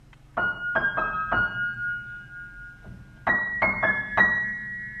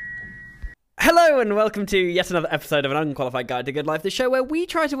Hello and welcome to yet another episode of An Unqualified Guide to Good Life, the show where we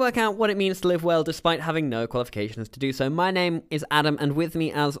try to work out what it means to live well despite having no qualifications to do so. My name is Adam, and with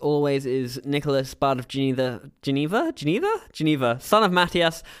me, as always, is Nicholas, Bard of Geneva, son of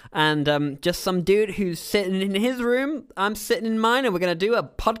Matthias, and just some dude who's sitting in his room. I'm sitting in mine, and we're going to do a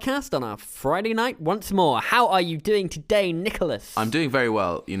podcast on a Friday night once more. How are you doing today, Nicholas? I'm doing very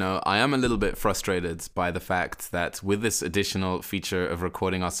well. You know, I am a little bit frustrated by the fact that with this additional feature of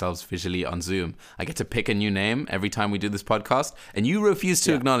recording ourselves visually on Zoom, I get to pick a new name every time we do this podcast, and you refuse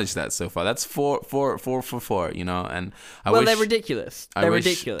to acknowledge that so far. That's four, you know, and they're ridiculous. They're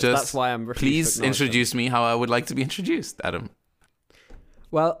ridiculous. That's why I'm refusing Please to introduce them. me how I would like to be introduced, Adam.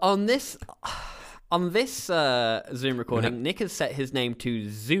 Well, on this Zoom recording, Nick has set his name to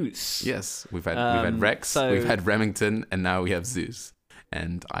Zeus. Yes, we've had Rex, we've had Remington, and now we have Zeus.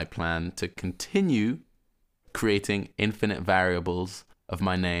 And I plan to continue creating infinite variables of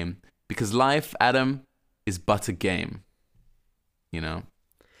my name. Because life, Adam, is but a game. You know?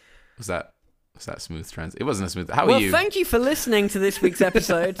 Was that smooth transit? It wasn't a smooth. How are you? Well, thank you for listening to this week's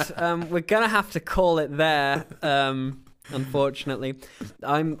episode. We're gonna have to call it there. Unfortunately,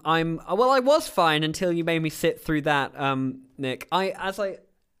 I was fine until you made me sit through that, Nick. As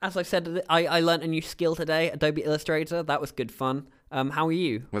I said, I learnt a new skill today, Adobe Illustrator. That was good fun. How are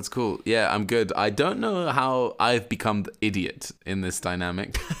you? That's cool. Yeah, I'm good. I don't know how I've become the idiot in this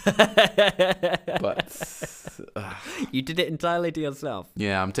dynamic, but you did it entirely to yourself.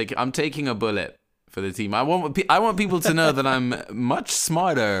 Yeah, I'm taking a bullet for the team. I want people to know that I'm much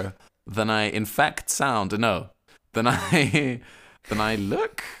smarter than I in fact sound. No, than I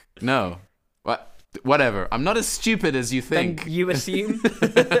look. No, whatever. I'm not as stupid as you think. Then you assume.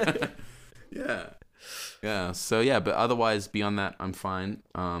 Yeah. So yeah, but otherwise beyond that, I'm fine.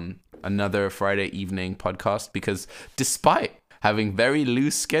 Another Friday evening podcast, because despite having very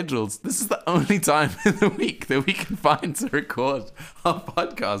loose schedules, this is the only time in the week that we can find to record our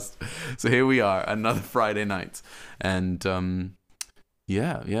podcast. So here we are, another Friday night, and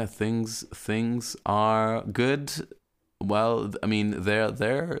things are good. Well, I mean, they're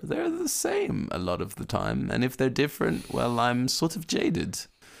the same a lot of the time, and if they're different, well, I'm sort of jaded.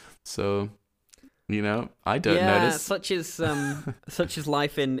 So. You know, I don't notice. Such is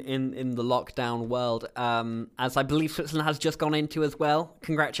life in the lockdown world. As I believe Switzerland has just gone into as well.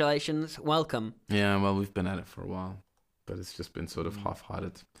 Congratulations, welcome. Yeah, well, we've been at it for a while, but it's just been sort of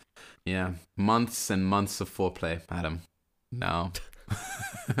half-hearted. Yeah, months and months of foreplay, Adam. No.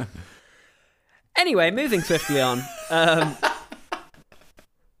 Anyway, moving swiftly on.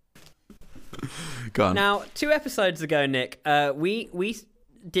 Go on. Now, 2 episodes ago, Nick, we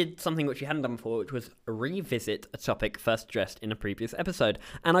did something which we hadn't done before, which was revisit a topic first addressed in a previous episode.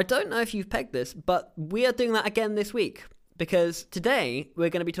 And I don't know if you've pegged this, but we are doing that again this week, because today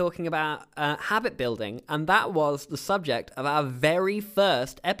we're going to be talking about habit building, and that was the subject of our very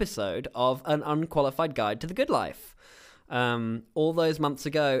first episode of An Unqualified Guide to the Good Life. All those months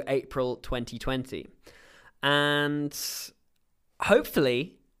ago, April 2020. And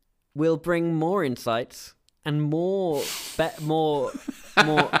hopefully we'll bring more insights and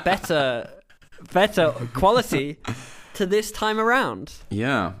better quality to this time around.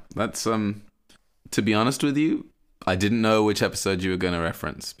 Yeah, that's to be honest with you, I didn't know which episode you were going to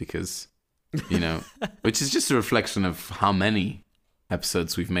reference, because, you know, which is just a reflection of how many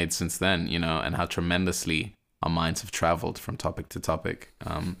episodes we've made since then, you know, and how tremendously our minds have traveled from topic to topic.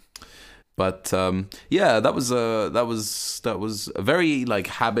 But yeah, that was a very like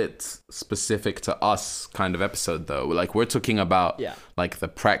habit specific to us kind of episode, though. Like, we're talking about like the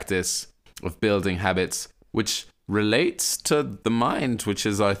practice of building habits, which relates to the mind, which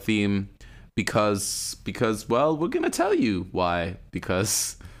is our theme, because well, we're gonna tell you why.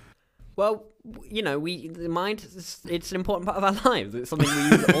 Because, well, you know, the mind, it's an important part of our lives. It's something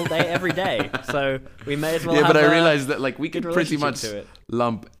we use all day, every day. So we may as well have but I realized that, like, we could pretty much to it.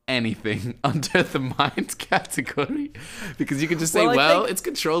 lump anything under the mind category, because you could just say, it's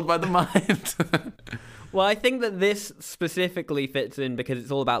controlled by the mind. Well, I think that this specifically fits in because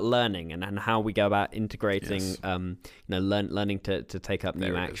it's all about learning and how we go about integrating, learning to take up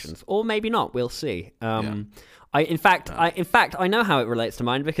new actions, or maybe not. We'll see. In fact, I know how it relates to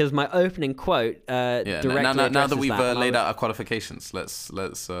mine, because my opening quote directly now that we've laid out our qualifications, let's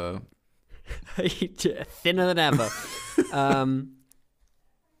thinner than ever.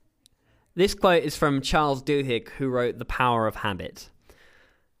 This quote is from Charles Duhigg, who wrote The Power of Habit.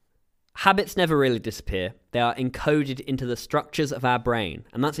 Habits never really disappear. They are encoded into the structures of our brain,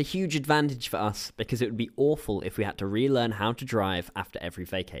 and that's a huge advantage for us, because it would be awful if we had to relearn how to drive after every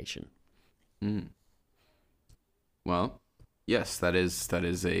vacation. Well, Yes, that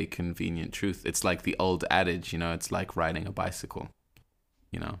is a convenient truth. It's like the old adage, it's like riding a bicycle,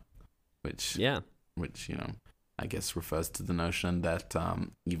 you know, which Yeah. I guess refers to the notion that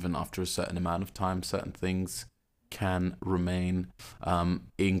even after a certain amount of time, certain things can remain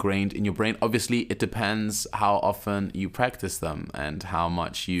ingrained in your brain. Obviously, it depends how often you practice them and how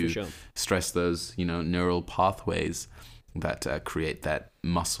much you stress those, neural pathways that create that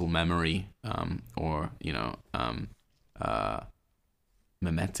muscle memory, or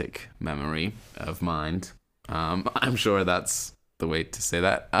mimetic memory of mind. I'm sure that's the way to say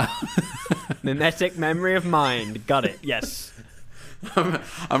that. Mimetic memory of mind. Got it. Yes.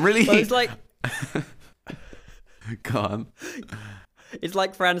 I'm really. Well, it's like. Go on. It's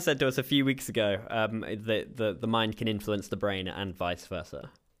like Fran said to us a few weeks ago. The mind can influence the brain and vice versa.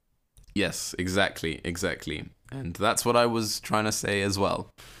 Yes, exactly, and that's what I was trying to say as well.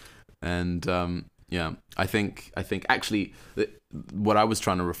 And yeah, I think actually what I was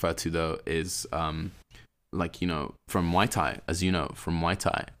trying to refer to though is like from Muay Thai, as you know, from Muay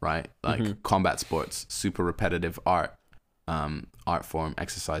Thai, right? Like combat sports, super repetitive art form,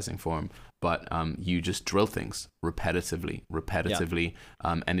 exercising form. But you just drill things repetitively,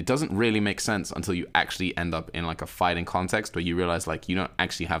 and it doesn't really make sense until you actually end up in like a fighting context where you realize like you don't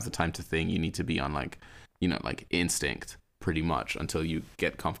actually have the time to think. You need to be on like instinct pretty much until you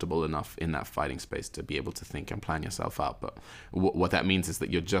get comfortable enough in that fighting space to be able to think and plan yourself out. But what that means is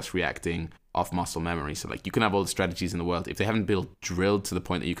that you're just reacting off muscle memory. So like you can have all the strategies in the world, if they haven't been drilled to the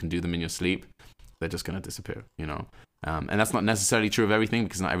point that you can do them in your sleep, they're just going to disappear, And that's not necessarily true of everything,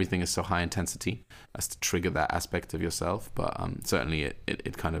 because not everything is so high intensity as to trigger that aspect of yourself. But certainly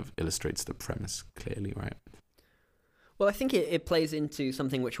it kind of illustrates the premise clearly, right? Well, I think it plays into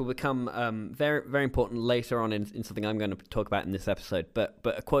something which will become very, very important later on in something I'm going to talk about in this episode. But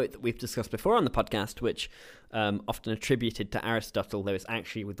a quote that we've discussed before on the podcast, which often attributed to Aristotle, though it's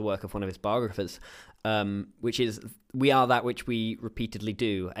actually with the work of one of his biographers, which is, "We are that which we repeatedly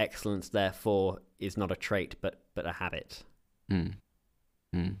do. Excellence, therefore, is not a trait, but a habit." And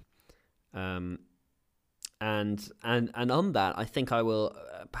on that, I think I will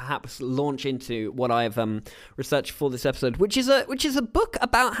perhaps launch into what I've researched for this episode, which is a book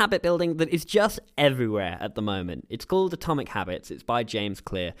about habit building that is just everywhere at the moment. It's called Atomic Habits. It's by James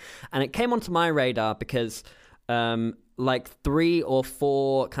Clear, and it came onto my radar because like 3 or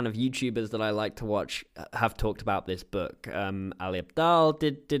 4 kind of YouTubers that I like to watch have talked about this book. Ali Abdaal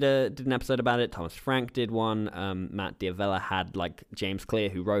did an episode about it. Thomas Frank did one. Matt Diavella had like James Clear,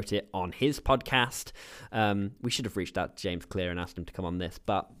 who wrote it, on his podcast. We should have reached out to James Clear and asked him to come on this,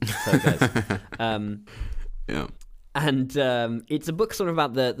 but so it goes. Yeah. And it's a book sort of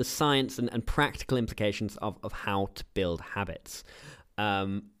about the science and practical implications of how to build habits.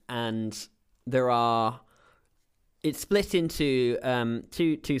 And there are... It's split into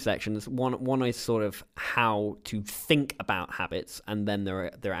two sections. One is sort of how to think about habits, and then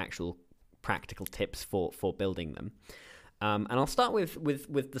there are actual practical tips for building them. And I'll start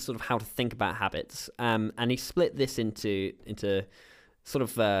with the sort of how to think about habits. And he split this into sort of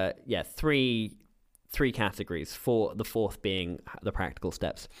three categories. The fourth being the practical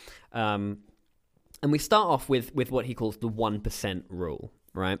steps. And we start off with what he calls the 1% rule,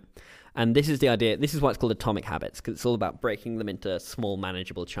 right? And this is the idea. This is why it's called Atomic Habits, because it's all about breaking them into small,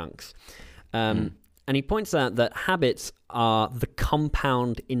 manageable chunks. And he points out that habits are the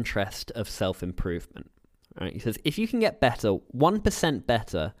compound interest of self-improvement. Right? He says, if you can get better, 1%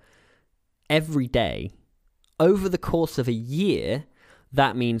 better every day over the course of a year,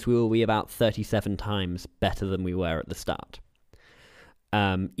 that means we will be about 37 times better than we were at the start.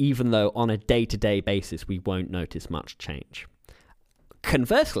 Even though on a day-to-day basis, we won't notice much change.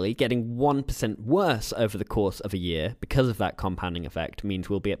 Conversely, getting 1% worse over the course of a year because of that compounding effect means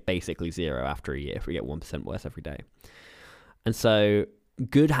we'll be at basically 0 after a year if we get 1% worse every day. And so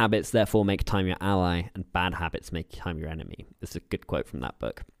good habits therefore make time your ally, and bad habits make time your enemy. This is a good quote from that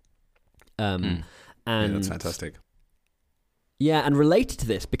book. And yeah, that's fantastic. Yeah, and related to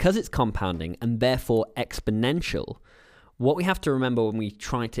this, because it's compounding and therefore exponential, what we have to remember when we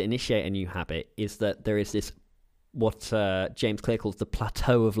try to initiate a new habit is that there is this what James Clear calls the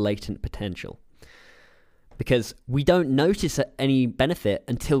plateau of latent potential. Because we don't notice any benefit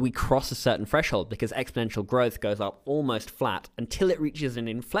until we cross a certain threshold, because exponential growth goes up almost flat until it reaches an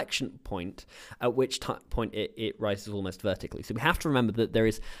inflection point, at which point it rises almost vertically. So we have to remember that there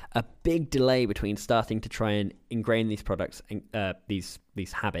is a big delay between starting to try and ingrain these products, these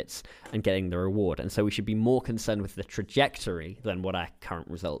habits, and getting the reward. And so we should be more concerned with the trajectory than what our current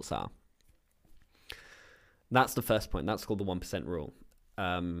results are. That's the first point. That's called the 1% rule.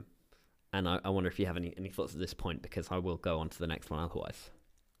 I wonder if you have any thoughts at this point, because I will go on to the next one otherwise.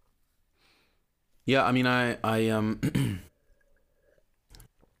 Yeah, I mean, I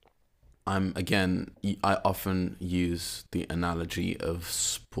often use the analogy of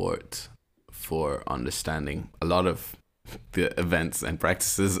sport for understanding a lot of the events and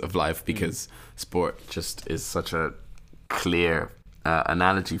practices of life, because sport just is such a clear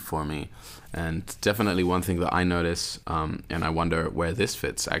analogy for me. And definitely one thing that I notice, and I wonder where this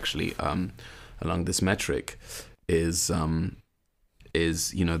fits actually along this metric, is that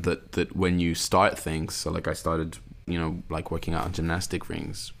when you start things, so like I started like working out on gymnastic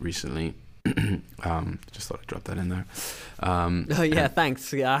rings recently. Just thought I'd drop that in there. Oh yeah,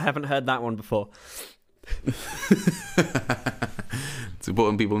 thanks. Yeah, I haven't heard that one before. It's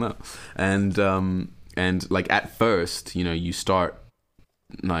important people know. And like at first, you start,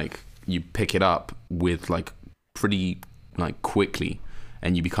 like you pick it up with like pretty like quickly,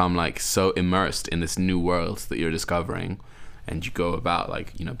 and you become like so immersed in this new world that you're discovering, and you go about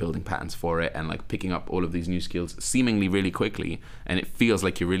like building patterns for it and like picking up all of these new skills seemingly really quickly, and it feels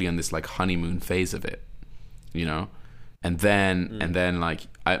like you're really on this like honeymoon phase of it, and then like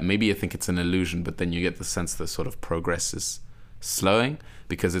maybe I think it's an illusion, but then you get the sense that sort of progress is slowing,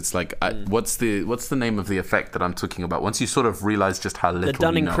 because it's like what's the name of the effect that I'm talking about? Once you sort of realize just how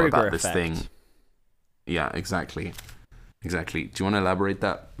little you know about this thing. Yeah, exactly. Do you want to elaborate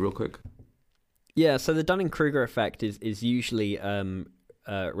that real quick? Yeah, so the Dunning-Kruger effect is usually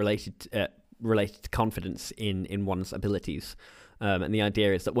related to confidence in one's abilities. And the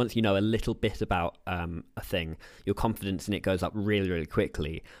idea is that once you know a little bit about a thing, your confidence in it goes up really, really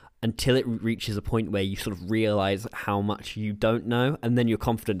quickly, until it reaches a point where you sort of realize how much you don't know, and then your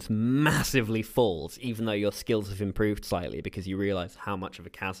confidence massively falls, even though your skills have improved slightly, because you realize how much of a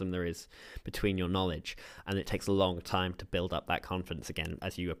chasm there is between your knowledge, and it takes a long time to build up that confidence again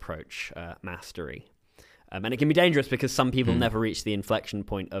as you approach mastery. And it can be dangerous, because some people never reach the inflection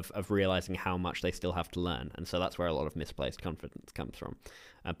point of realizing how much they still have to learn, and so that's where a lot of misplaced confidence comes from.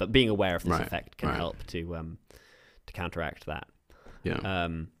 But being aware of this effect can help to counteract that. Yeah.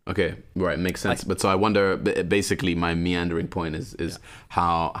 Okay. Right. Makes sense. But so I wonder. Basically, my meandering point is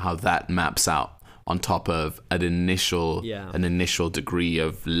how that maps out on top of an initial degree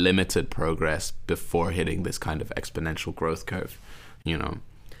of limited progress before hitting this kind of exponential growth curve.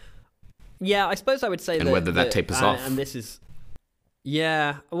 Yeah, I suppose I would say, and whether that tapers off. And this is.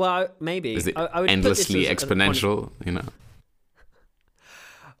 Yeah. Well, maybe. Is it I would endlessly exponential?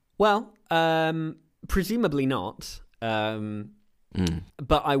 Well, presumably not.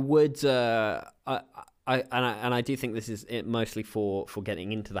 But I would, I do think this is it mostly for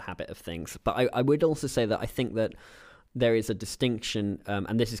getting into the habit of things. But I would also say that I think that there is a distinction,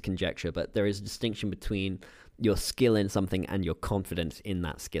 and this is conjecture, but there is a distinction between your skill in something and your confidence in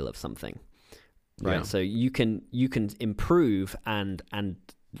that skill of something, right? Yeah. So you can improve and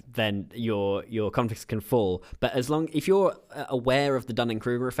then your confidence can fall. But if you're aware of the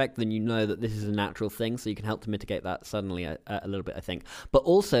Dunning-Kruger effect, then you know that this is a natural thing, so you can help to mitigate that suddenly a little bit, I think. But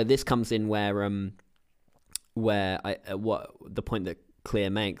also this comes in where what the point that Clear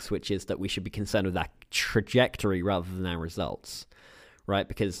makes, which is that we should be concerned with that trajectory rather than our results, right?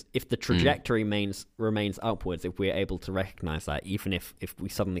 Because if the trajectory remains upwards, if we're able to recognize that, even if we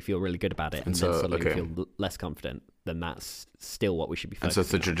suddenly feel really good about it and then suddenly we feel less confident, then that's still what we should be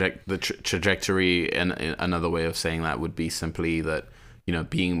focusing on. The trajectory, and another way of saying that would be simply that,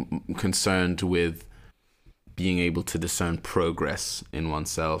 being concerned with being able to discern progress in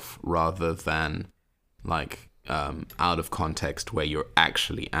oneself rather than like out of context where you're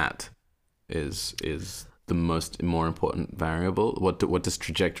actually at is the more important variable. What does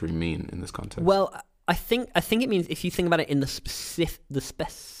trajectory mean in this context? Well, I think it means, if you think about it in the specific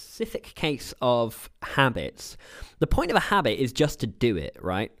case of habits, the point of a habit is just to do it,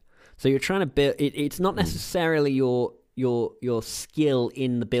 right? So you're trying to build it. It's not necessarily your skill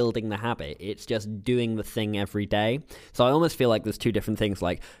in the building the habit. It's just doing the thing every day. So I almost feel like there's two different things,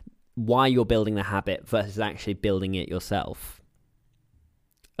 like why you're building the habit versus actually building it yourself.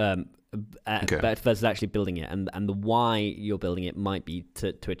 Versus actually building it, and the why you're building it might be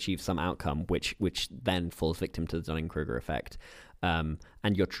to achieve some outcome, which then falls victim to the Dunning-Kruger effect, and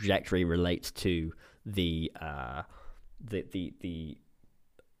your trajectory relates to those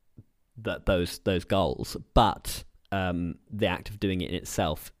goals, but the act of doing it in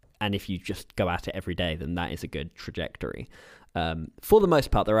itself, and if you just go at it every day, then that is a good trajectory. For the most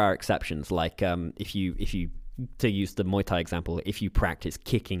part, there are exceptions, like if you to use the Muay Thai example, if you practice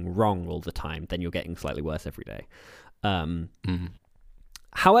kicking wrong all the time, then you're getting slightly worse every day.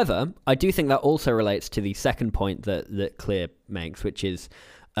 However, I do think that also relates to the second point that Clear makes, which is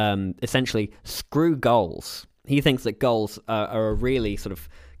essentially screw goals. He thinks that goals are a really sort of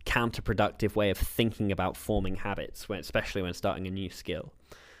counterproductive way of thinking about forming habits, especially when starting a new skill.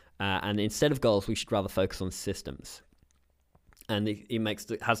 And instead of goals, we should rather focus on systems. And he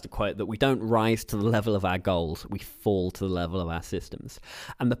has the quote that we don't rise to the level of our goals, we fall to the level of our systems.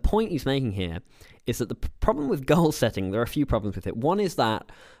 And the point he's making here is that the problem with goal setting, there are a few problems with it. One is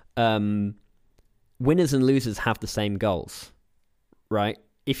that winners and losers have the same goals, right?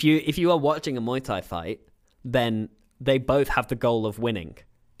 If you are watching a Muay Thai fight, then they both have the goal of winning.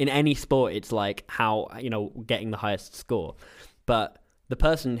 In any sport, it's like getting the highest score. But the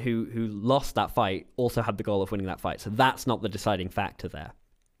person who lost that fight also had the goal of winning that fight. So that's not the deciding factor there.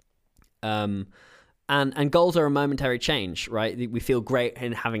 And goals are a momentary change, right? We feel great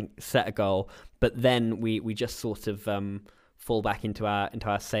in having set a goal, but then we just sort of fall back into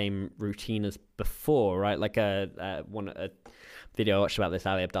our same routine as before, right? Like a video I watched about this,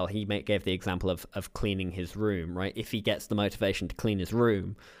 Ali Abdaal, he gave the example of cleaning his room, right? If he gets the motivation to clean his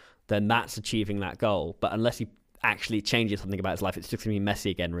room, then that's achieving that goal. But unless he actually changes something about his life, it's just going to be messy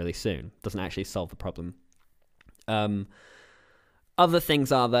again really soon. Doesn't actually solve the problem. Other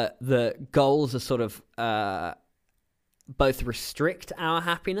things are that the goals are sort of both restrict our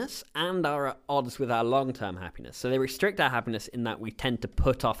happiness and are at odds with our long-term happiness. So they restrict our happiness in that we tend to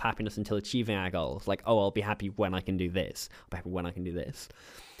put off happiness until achieving our goals. Like, oh, I'll be happy when I can do this. I'll be happy when I can do this.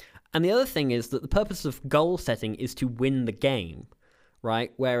 And the other thing is that the purpose of goal setting is to win the game,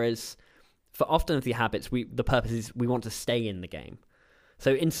 right? Whereas for often of the habits, the purpose is we want to stay in the game.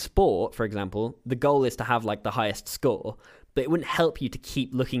 So in sport, for example, the goal is to have like the highest score, but it wouldn't help you to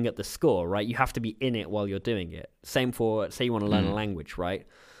keep looking at the score, right? You have to be in it while you're doing it. Same for, say you want to learn a language, right?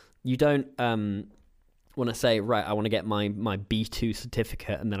 You don't want to say, right, I want to get my B2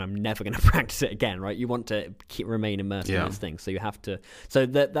 certificate and then I'm never going to practice it again, right? You want to remain immersed in those things. So you have to,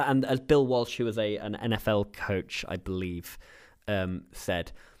 and as Bill Walsh, who was an NFL coach, I believe,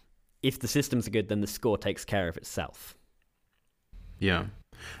 said, if the systems are good, then the score takes care of itself. Yeah.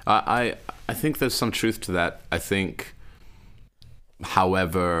 I think there's some truth to that. I think,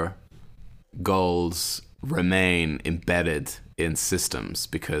 however, goals remain embedded in systems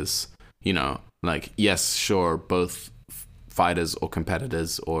because, yes, sure, both fighters or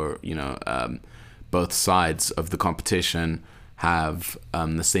competitors or, both sides of the competition have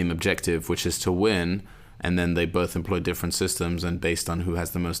the same objective, which is to win. And then they both employ different systems, and based on who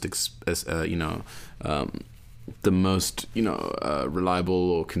has the most,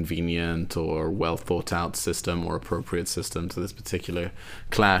 reliable or convenient or well thought out system or appropriate system to this particular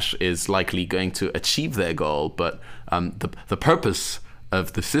clash is likely going to achieve their goal. But the purpose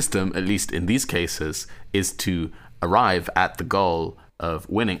of the system, at least in these cases, is to arrive at the goal of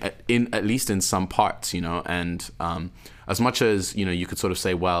winning, at least in some parts, And as much as you could sort of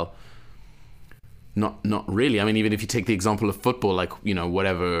say, well, Not really. I mean, even if you take the example of football, like,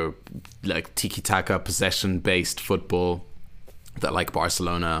 whatever, like tiki-taka possession-based football that like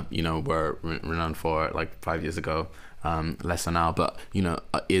Barcelona, were renowned for like 5 years ago, less than now, but,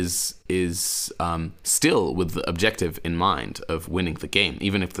 is still with the objective in mind of winning the game,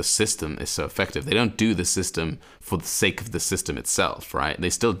 even if the system is so effective. They don't do the system for the sake of the system itself, right? They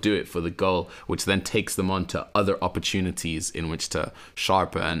still do it for the goal, which then takes them on to other opportunities in which to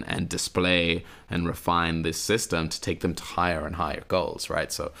sharpen and display and refine this system to take them to higher and higher goals,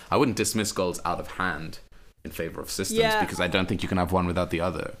 right? So I wouldn't dismiss goals out of hand in favor of systems because I don't think you can have one without the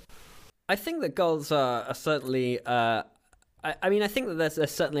other. I think that goals are certainly. I think that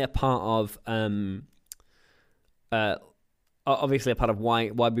there's certainly a part of, obviously a part of why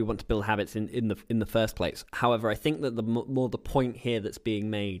we want to build habits in the first place. However, I think that the point here that's being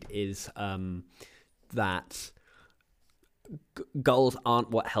made is that goals aren't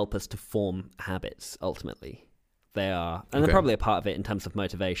what help us to form habits. Ultimately, they are, and they're probably a part of it in terms of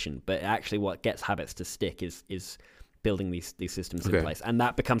motivation. But actually, what gets habits to stick is building these systems in place, and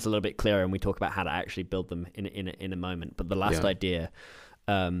that becomes a little bit clearer when we talk about how to actually build them in a moment. But the last idea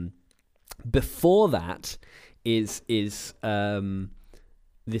before that is this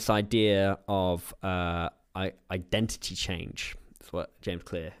idea of identity change. That's what James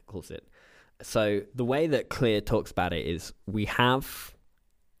Clear calls it. So the way that Clear talks about it is we have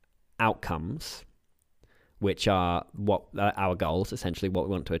outcomes, which are what our goals, essentially what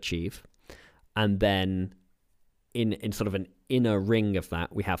we want to achieve, and then in sort of an inner ring of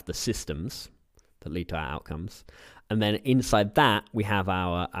that, we have the systems that lead to our outcomes. And then inside that, we have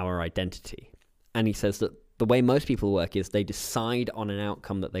our identity. And he says that the way most people work is they decide on an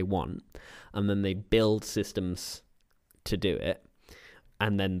outcome that they want, and then they build systems to do it.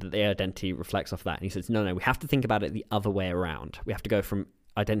 And then the identity reflects off that. And he says, no, we have to think about it the other way around. We have to go from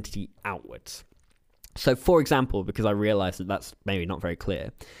identity outwards. So, for example, because I realize that that's maybe not very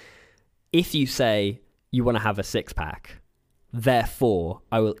clear, if you say you want to have a six-pack, therefore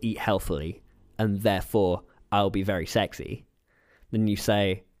I will eat healthily, and therefore I'll be very sexy, then you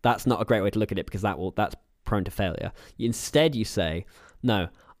say that's not a great way to look at it because that's prone to failure. Instead, you say, no,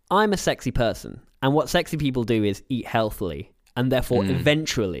 I'm a sexy person, and what sexy people do is eat healthily, and therefore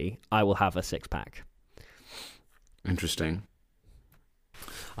eventually I will have a six-pack. Interesting.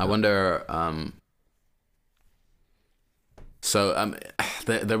 I wonder...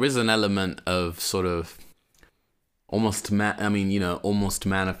 there is an element of sort of almost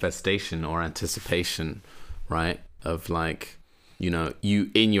manifestation or anticipation, right? Of like, you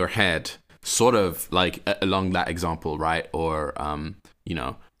in your head, sort of like along that example, right? Or,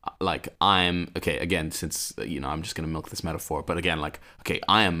 like I'm, okay, again, since, I'm just going to milk this metaphor, but again, like, okay,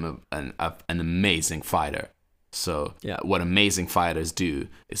 I am an amazing fighter. So what amazing fighters do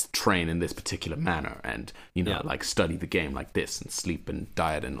is train in this particular manner and, like study the game like this and sleep and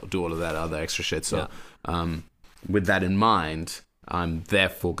diet and do all of that other extra shit. So with that in mind, I'm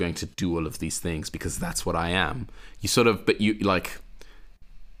therefore going to do all of these things because that's what I am.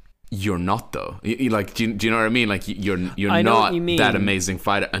 You're not though. You like, do you know what I mean? Like you're not that amazing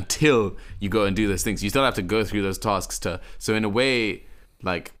fighter until you go and do those things. You still have to go through those tasks so in a way,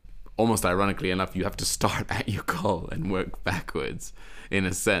 like, almost ironically enough, you have to start at your goal and work backwards, in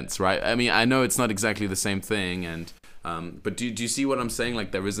a sense, right? I mean, I know it's not exactly the same thing, and but do you see what I'm saying?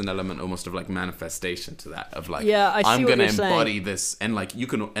 Like, there is an element almost of like manifestation to that, of like, I'm gonna embody this, and like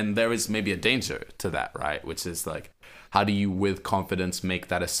and there is maybe a danger to that, right? Which is like, how do you, with confidence, make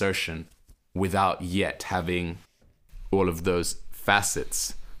that assertion without yet having all of those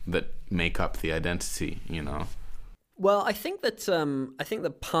facets that make up the identity, Well, I think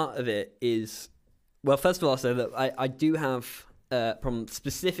that part of it is, well, first of all, I'll say that I do have a problem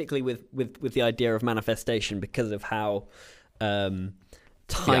specifically with the idea of manifestation because of how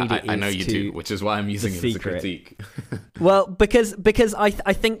tied it is. I know you to do, which is why I'm using it as a critique. Well, because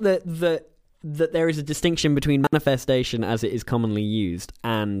I think that there is a distinction between manifestation as it is commonly used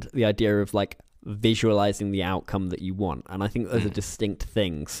and the idea of like visualizing the outcome that you want, and I think those are distinct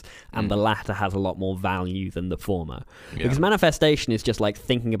things, and the latter has a lot more value than the former, because manifestation is just like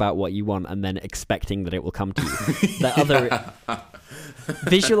thinking about what you want and then expecting that it will come to you. The other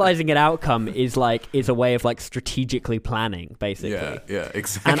visualizing an outcome is a way of like strategically planning, basically. Yeah,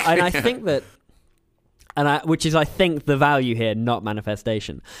 exactly. And I think that, which is, I think, the value here, not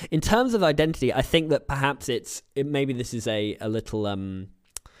manifestation. In terms of identity, I think that perhaps maybe this is a little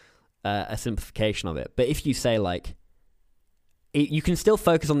a simplification of it, but if you say like, you can still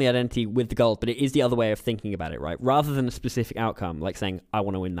focus on the identity with the goal, but it is the other way of thinking about it, right? Rather than a specific outcome, like saying I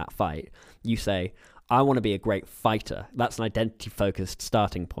want to win that fight, you say I want to be a great fighter. That's an identity-focused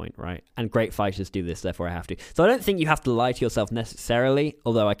starting point, right? And great fighters do this, therefore I have to. So I don't think you have to lie to yourself necessarily,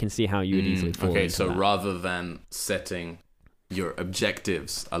 although I can see how you would easily fall into so that. Rather than setting your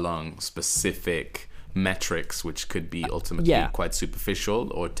objectives along specific metrics, which could be ultimately quite superficial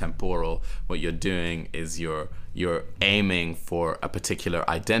or temporal, what you're doing is you're aiming for a particular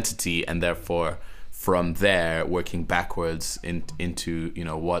identity, and therefore from there working backwards into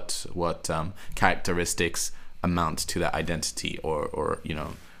what characteristics amount to that identity or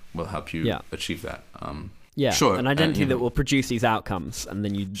will help you achieve that. Sure. An identity that will produce these outcomes, and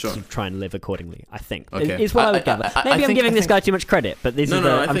then you sort of try and live accordingly, I think. Okay. Is what I would gather. Maybe I'm giving this guy too much credit, but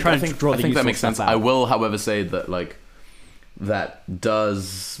I'm trying to draw the useful stuff out. I think that makes sense. I will, however, say that like that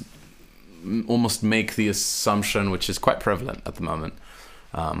does almost make the assumption, which is quite prevalent at the moment,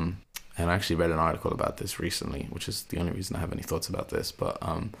 and I actually read an article about this recently, which is the only reason I have any thoughts about this, but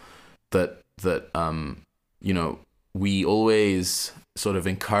we always sort of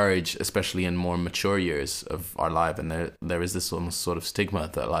encourage, especially in more mature years of our life, and there is this almost sort of stigma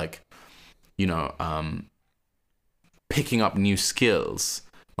that like, picking up new skills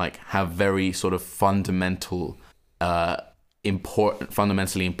like have very sort of fundamentally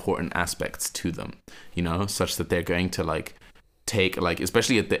important aspects to them, such that they're going to like take, like,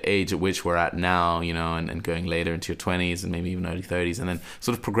 especially at the age at which we're at now, and going later into your 20s and maybe even early 30s, and then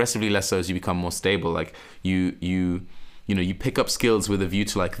sort of progressively less so as you become more stable, like you pick up skills with a view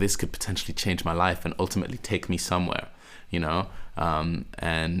to like, this could potentially change my life and ultimately take me somewhere,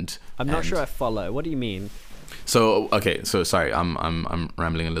 and I'm not sure I follow. What do you mean? So sorry, I'm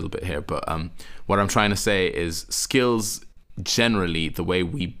rambling a little bit here, but what I'm trying to say is skills, generally the way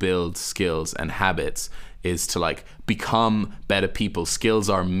we build skills and habits is to like become better people.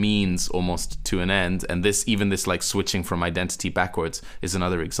 Skills are means almost to an end, and this like switching from identity backwards is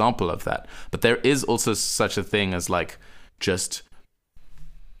another example of that. But there is also such a thing as like just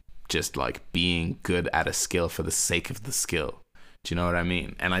just like being good at a skill for the sake of the skill. Do you know what I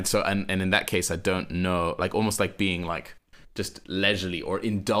mean? And in that case, I don't know, like almost like being like just leisurely or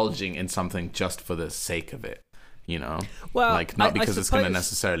indulging in something just for the sake of it. You know, well, like not because it's going to suppose...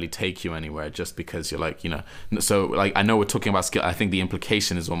 necessarily take you anywhere, just because you're like, you know. So like, I know we're talking about skill. I think the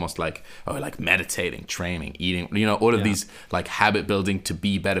implication is almost like, oh, like meditating, training, eating, you know, all of these like habit building to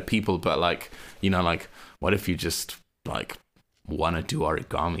be better people. But like, you know, like what if you just like want to do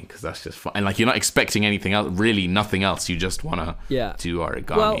origami because that's just fun, and like you're not expecting anything else, really nothing else. You just want to do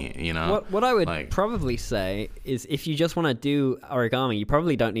origami. Well, you know, what I would probably say is if you just want to do origami, you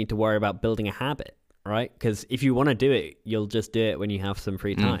probably don't need to worry about building a habit. Right, because if you want to do it, you'll just do it when you have some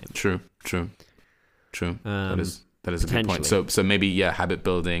free time. True. That is a good point. So maybe habit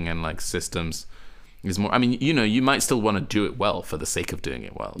building and like systems is more. I mean, you know, you might still want to do it well for the sake of doing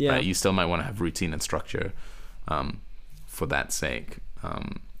it well. Yeah. Right? You still might want to have routine and structure, for that sake.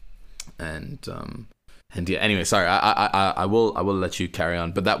 And yeah, anyway, sorry, I will let you carry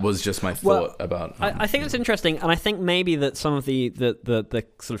on, but that was just my thought about. I think it's interesting, and I think maybe that some of the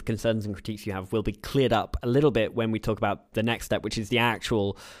sort of concerns and critiques you have will be cleared up a little bit when we talk about the next step, which is the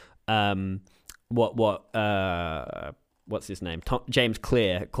actual what's his name? James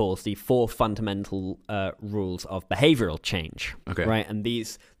Clear calls the 4 fundamental rules of behavioral change. Okay, right, and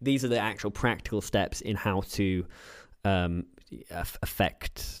these are the actual practical steps in how to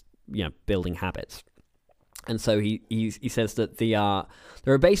affect, you know, building habits. And so he says that there are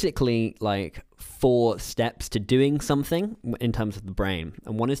basically like 4 steps to doing something in terms of the brain.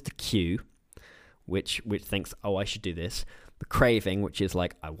 And one is the cue, which thinks, oh, I should do this. The craving, which is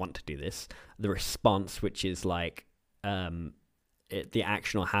like, I want to do this. The response, which is like the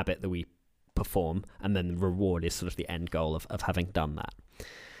action or habit that we perform. And then the reward is sort of the end goal of having done that.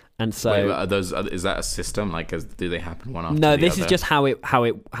 And so, wait, is that a system? Like, do they happen one after the other? No, this is just how it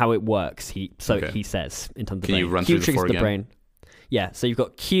works. He says in terms of Can the brain. You run Cue through triggers the again? Brain. Yeah, so you've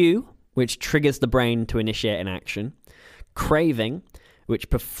got cue, which triggers the brain to initiate an action. Craving, which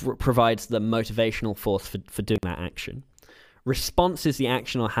provides the motivational force for doing that action. Response is the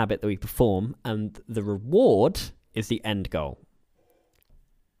action or habit that we perform, and the reward is the end goal.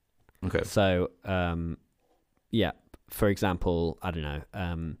 Okay. So, for example, I don't know,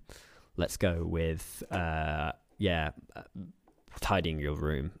 let's go with, tidying your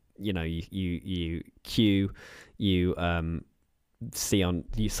room. You know, you cue,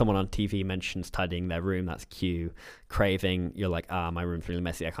 someone on TV mentions tidying their room, that's cue. Craving, you're like, my room's really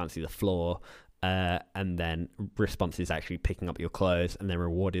messy, I can't see the floor. And then response is actually picking up your clothes, and then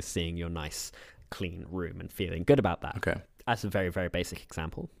reward is seeing your nice, clean room and feeling good about that. Okay. That's a very, very basic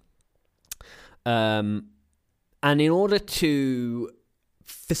example. And in order to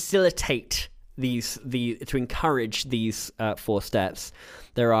facilitate to encourage these 4 steps,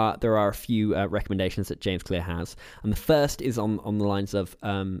 there are a few recommendations that James Clear has. And the first is on the lines of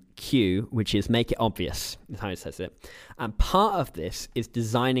cue, which is make it obvious, is how he says it. And part of this is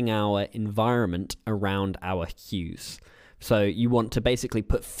designing our environment around our cues. So you want to basically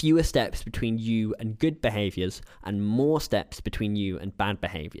put fewer steps between you and good behaviors and more steps between you and bad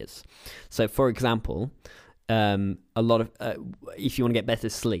behaviors. So, for example, a lot of if you want to get better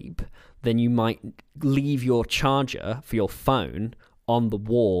sleep, then you might leave your charger for your phone on the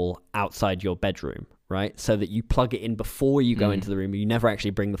wall outside your bedroom, right? So that you plug it in before you go into the room. You never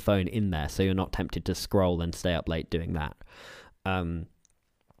actually bring the phone in there, so you're not tempted to scroll and stay up late doing that.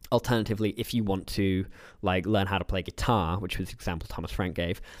 Alternatively, if you want to like learn how to play guitar, which was the example Thomas Frank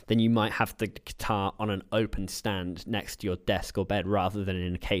gave, then you might have the guitar on an open stand next to your desk or bed rather than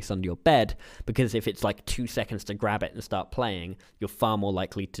in a case under your bed, because if it's like 2 seconds to grab it and start playing, you're far more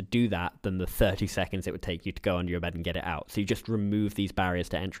likely to do that than the 30 seconds it would take you to go under your bed and get it out. So you just remove these barriers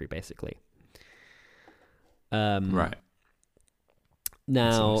to entry, basically. Right.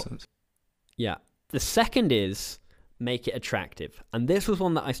 Now, yeah. The second is make it attractive. And this was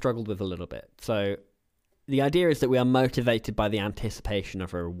one that I struggled with a little bit. So the idea is that we are motivated by the anticipation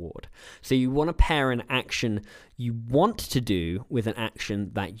of a reward. So you want to pair an action you want to do with an action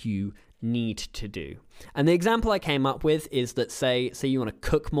that you need to do. And the example I came up with is that say you want to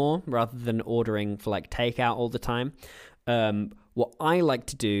cook more rather than ordering for like takeout all the time. What I like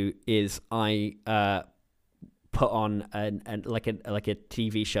to do is I put on like a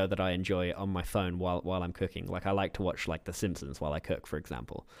TV show that I enjoy on my phone while I'm cooking. Like I like to watch like The Simpsons while I cook, for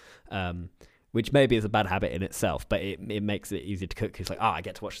example, which maybe is a bad habit in itself, but it makes it easy to cook. It's like, I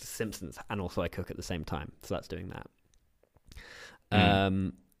get to watch The Simpsons and also I cook at the same time. So that's doing that.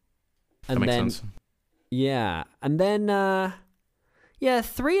 That makes sense. Yeah. And then, Yeah,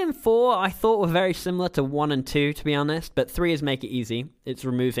 3 and 4 I thought were very similar to 1 and 2, to be honest. But 3 is make it easy. It's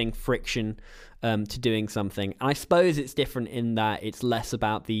removing friction to doing something. And I suppose it's different in that it's less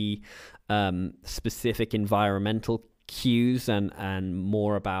about the specific environmental cues and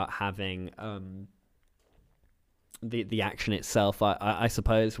more about having the action itself. I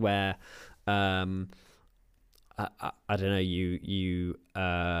suppose where I don't know, you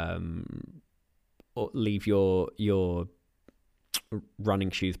leave your running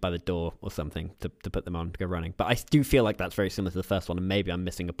shoes by the door or something to put them on to go running. But I do feel like that's very similar to the first one, and maybe I'm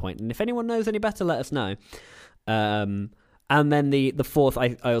missing a point. And if anyone knows any better, let us know. And then the fourth,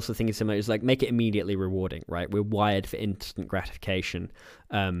 I also think is similar, is like make it immediately rewarding, right? We're wired for instant gratification.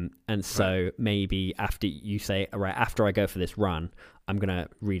 And so maybe after you say, all right, after I go for this run, I'm going to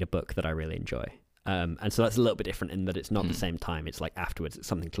read a book that I really enjoy. And so that's a little bit different in that it's not the same time. It's like afterwards. It's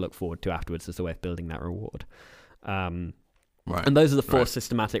something to look forward to afterwards as a way of building that reward. And those are the four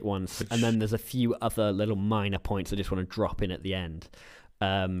systematic ones. And then there's a few other little minor points I just want to drop in at the end.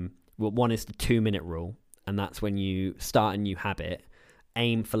 One is the 2-minute rule. And that's when you start a new habit,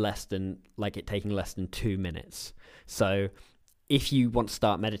 aim for it taking less than 2 minutes. So if you want to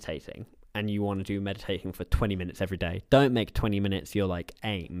start meditating and you want to do meditating for 20 minutes every day, don't make 20 minutes your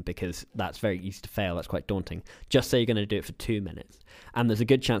aim, because that's very easy to fail. That's quite daunting. Just say you're going to do it for 2 minutes. And there's a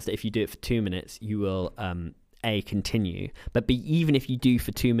good chance that if you do it for 2 minutes, you will continue. But even if you do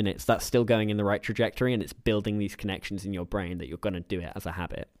for 2 minutes, that's still going in the right trajectory, and it's building these connections in your brain that you're going to do it as a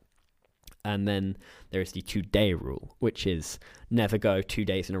habit. And then there is the 2-day rule, which is never go 2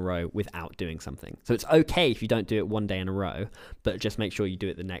 days in a row without doing something. So it's okay if you don't do it 1 day in a row, but just make sure you do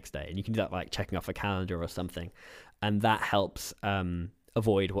it the next day. And you can do that by checking off a calendar or something. And that helps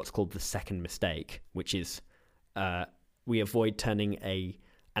avoid what's called the second mistake, which is we avoid turning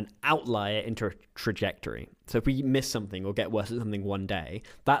an outlier into a trajectory. So if we miss something or get worse at something one day,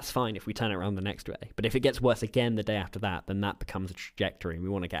 that's fine if we turn it around the next day. But if it gets worse again the day after that, then that becomes a trajectory, and we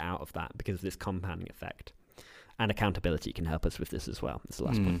want to get out of that because of this compounding effect. And accountability can help us with this as well. That's the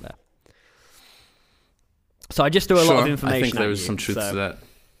last point there. So I just threw a lot of information. I think there is some truth to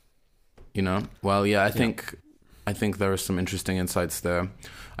that. Well, yeah, I think there are some interesting insights there.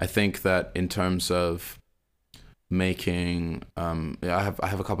 I think that in terms of making I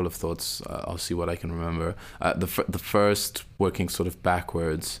have a couple of thoughts. I'll see what I can remember. The first, working sort of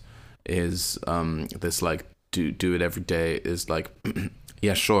backwards, is this do it every day is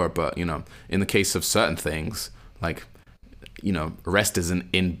yeah, sure, but in the case of certain things, rest is an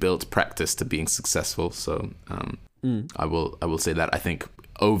inbuilt practice to being successful. So I will say that I think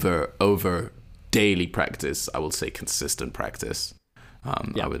over daily practice, I will say consistent practice.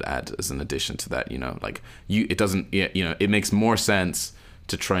 I would add as an addition to that, it makes more sense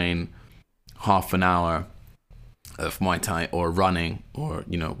to train half an hour of Muay Thai or running or,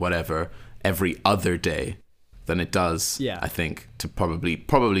 whatever every other day than it does, I think, to probably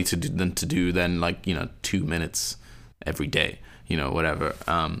to do 2 minutes every day, whatever.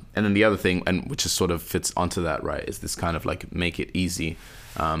 And then the other thing, and which is sort of fits onto that, right, is this kind of make it easy.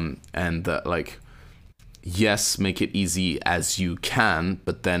 And that yes, make it easy as you can,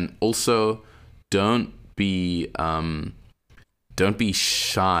 but then also don't be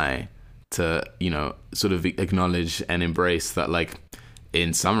shy to sort of acknowledge and embrace that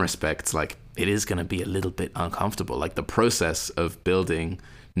in some respects it is going to be a little bit uncomfortable. The process of building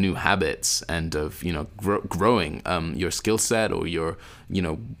new habits and of growing your skill set or your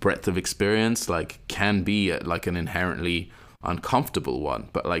breadth of experience can be an inherently uncomfortable one,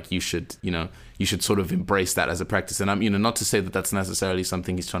 but you should sort of embrace that as a practice. And I'm not to say that that's necessarily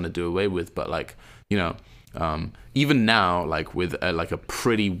something he's trying to do away with, but even now, with a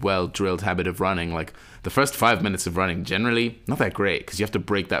pretty well drilled habit of running, the first 5 minutes of running generally not that great, because you have to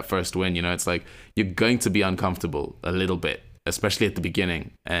break that first win. It's you're going to be uncomfortable a little bit, especially at the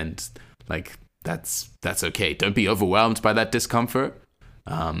beginning, and that's okay. Don't be overwhelmed by that discomfort.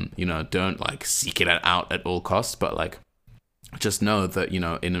 Don't seek it out at all costs, but just know that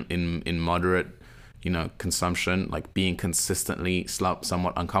in moderate consumption, being consistently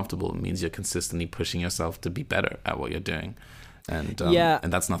somewhat uncomfortable means you're consistently pushing yourself to be better at what you're doing, and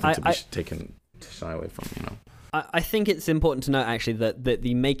that's nothing to be taken shy away from. I think it's important to note actually that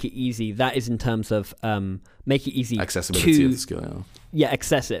the make it easy, that is in terms of make it easy, accessibility of the skill. Yeah,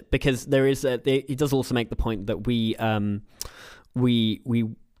 access it, because there is it does also make the point that we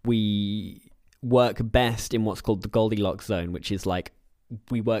work best in what's called the Goldilocks zone, which is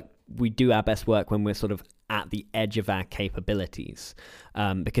we do our best work when we're sort of at the edge of our capabilities,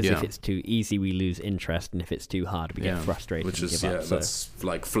 because if it's too easy, we lose interest, and if it's too hard, we get frustrated. Which is and give up. That's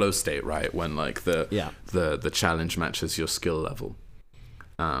flow state, right? When the challenge matches your skill level.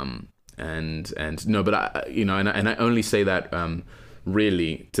 And no, but I, and I only say that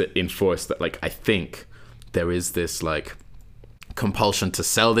really to enforce that, like, I think there is this like compulsion to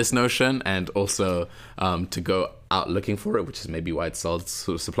sell this notion, and also to go out looking for it, which is maybe why it's sold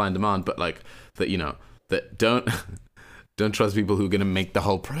sort of supply and demand. But like that, that don't trust people who are going to make the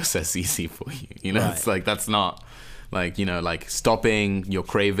whole process easy for you. Right. It's like, that's not like, like stopping your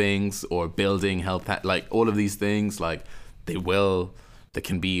cravings or building health, like all of these things, like they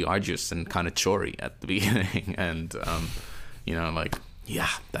can be arduous and kind of chory at the beginning. And, like, yeah,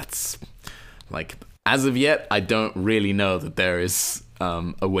 that's like, as of yet, I don't really know that there is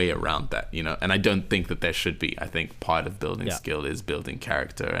a way around that, and I don't think that there should be. I think part of building skill is building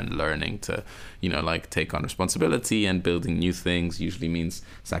character and learning to, like take on responsibility, and building new things usually means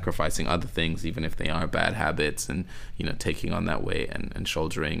sacrificing other things, even if they are bad habits, and, taking on that weight and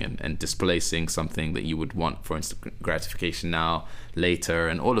shouldering and displacing something that you would want for instant gratification now, later,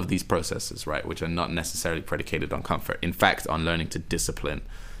 and all of these processes, right, which are not necessarily predicated on comfort. In fact, on learning to discipline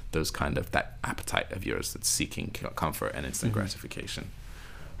those kind of, that appetite of yours that's seeking comfort and instant gratification,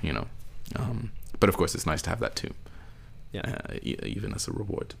 but of course it's nice to have that too, even as a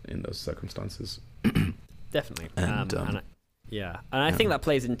reward in those circumstances. Definitely. And I think that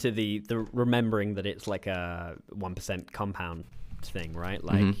plays into the remembering that it's like a 1% compound thing, right?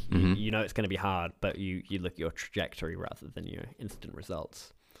 Like it's going to be hard, but you look at your trajectory rather than your instant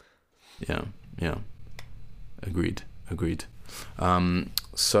results. Yeah agreed.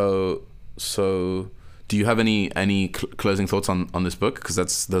 So do you have any closing thoughts on this book?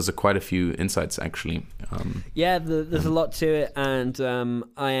 Because those are quite a few insights, actually. There's a lot to it, and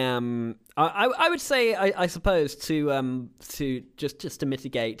I would say, I suppose, to just to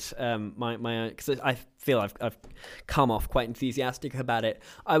mitigate my own, because I feel I've come off quite enthusiastic about it.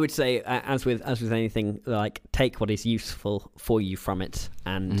 I would say, as with anything, like, take what is useful for you from it,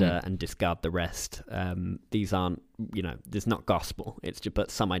 and discard the rest. These aren't, there's not gospel. It's just,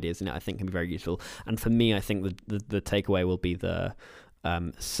 but some ideas in it I think can be very useful. And for me, I think the takeaway will be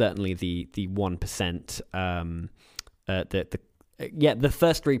certainly the 1%. The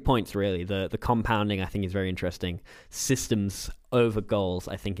first 3 points, really. The compounding, I think, is very interesting. Systems over goals,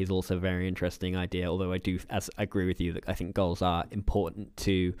 I think, is also a very interesting idea, although I agree with you that I think goals are important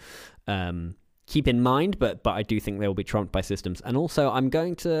to keep in mind, but I do think they will be trumped by systems. And also, I'm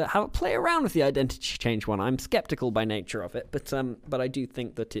going to have a play around with the identity change one. I'm skeptical by nature of it, but I do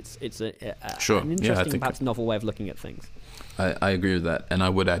think that it's an interesting, perhaps novel way of looking at things. I agree with that, and I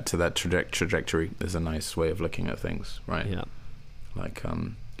would add to that trajectory is a nice way of looking at things, right? Yeah. Like,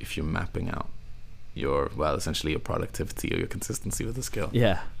 if you're mapping out essentially your productivity or your consistency with the skill.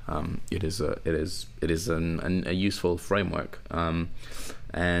 Yeah. It is a useful framework.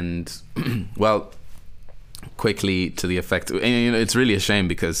 And well, quickly to the effect, it's really a shame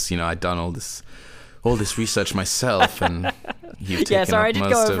because I'd done all this research myself, and you've taken sorry, I did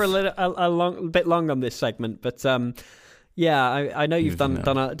go over a bit long on this segment, but I know you've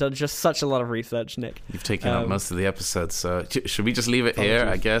done just such a lot of research, Nick. You've taken up most of the episodes, so should we just leave it here,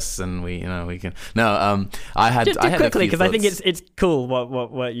 I guess, and we can. No, I had quickly, because I think it's cool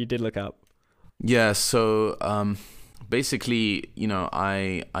what you did look up. Yeah, so basically,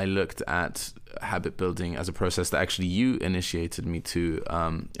 I looked at habit building as a process that actually you initiated me to,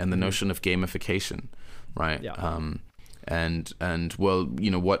 and the notion of gamification, right? Yeah. And well,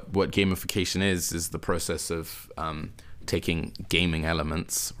 what gamification is the process of taking gaming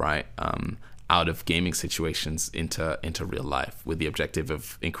elements, right, out of gaming situations into real life, with the objective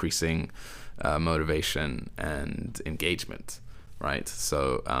of increasing motivation and engagement, right?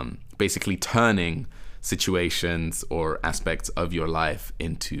 So basically turning situations or aspects of your life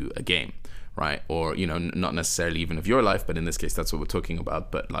into a game, right? Or not necessarily even of your life, but in this case that's what we're talking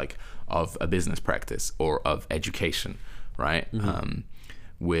about, but like of a business practice or of education, right?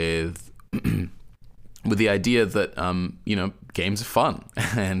 With the idea that games are fun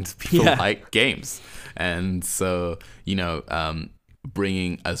and people like games, and so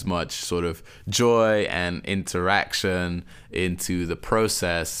bringing as much sort of joy and interaction into the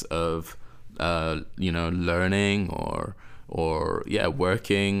process of learning or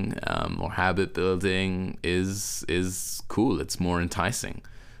working or habit building is cool. It's more enticing,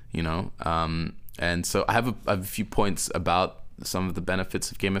 and so I have a few points about some of the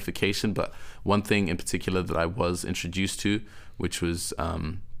benefits of gamification, but one thing in particular that I was introduced to, which was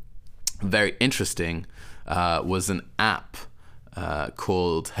very interesting, was an app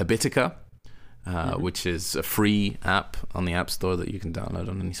called Habitica, which is a free app on the App Store that you can download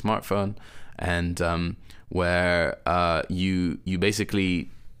on any smartphone, and where you basically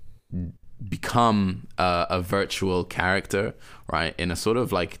become a virtual character, right? In a sort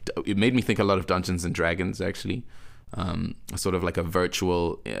of like, it made me think a lot of Dungeons and Dragons, actually. Sort of like a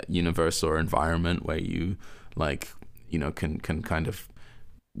virtual universe or environment where you like, can kind of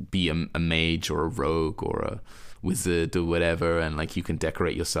be a mage or a rogue or a wizard or whatever, and like you can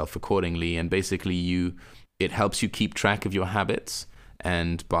decorate yourself accordingly, and basically it helps you keep track of your habits,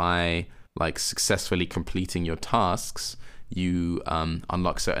 and by like successfully completing your tasks, you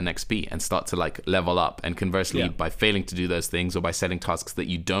unlock certain XP and start to like level up. And conversely, by failing to do those things, or by setting tasks that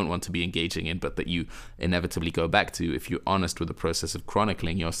you don't want to be engaging in but that you inevitably go back to, if you're honest with the process of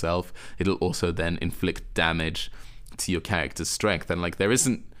chronicling yourself, it'll also then inflict damage to your character's strength. And like there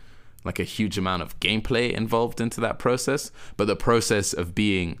isn't like a huge amount of gameplay involved into that process, but the process of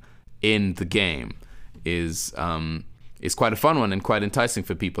being in the game is quite a fun one and quite enticing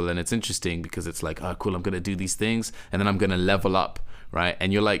for people. And it's interesting because it's like, oh cool, I'm gonna do these things and then I'm gonna level up, right?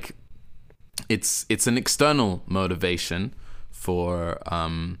 And you're like, it's an external motivation for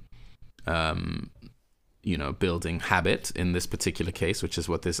building habit in this particular case, which is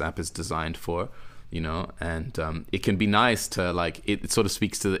what this app is designed for. And it can be nice to like, it sort of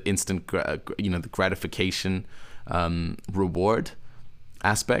speaks to the instant the gratification reward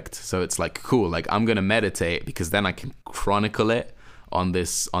aspect. So it's like, cool, like I'm gonna meditate because then I can chronicle it on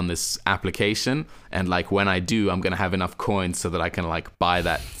this application, and like when I do, I'm gonna have enough coins so that I can like buy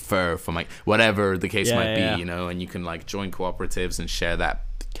that fur for my whatever the case might be, and you can like join cooperatives and share that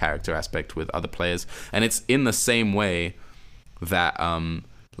character aspect with other players. And it's in the same way that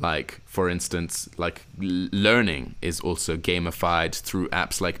like for instance, like learning is also gamified through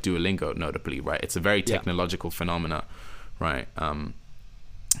apps like Duolingo, notably, right? It's a very technological phenomena, right?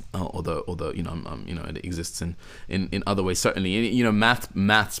 Although it exists in other ways, certainly.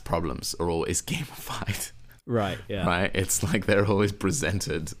 Maths problems are always gamified, right? Yeah, right. It's like they're always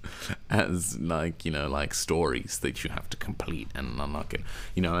presented as like like stories that you have to complete and unlock it,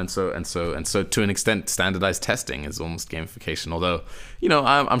 and so to an extent, standardized testing is almost gamification. Although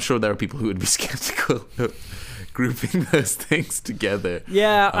I'm sure there are people who would be skeptical of grouping those things together.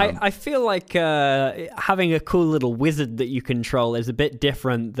 I feel like having a cool little wizard that you control is a bit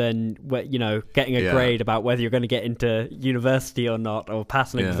different than getting a grade about whether you're going to get into university or not, or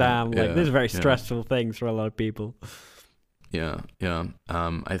pass an exam. Like these are very stressful things for a lot of people.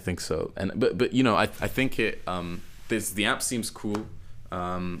 I think so. And but I think it the app seems cool.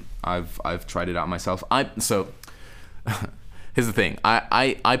 I've tried it out myself. So here's the thing.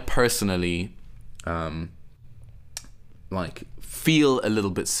 I personally like feel a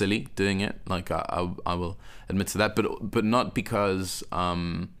little bit silly doing it. Like I will admit to that, but not because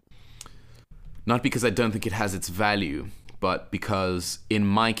I don't think it has its value, but because in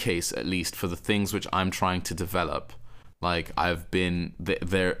my case, at least for the things which I'm trying to develop, like I've been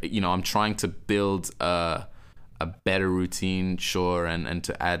there, I'm trying to build a better routine, sure, and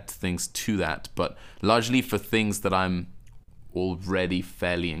to add things to that, but largely for things that I'm already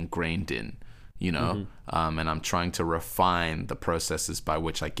fairly ingrained in. And I'm trying to refine the processes by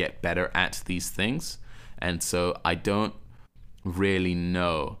which I get better at these things. And so I don't really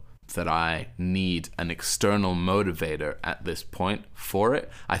know that I need an external motivator at this point for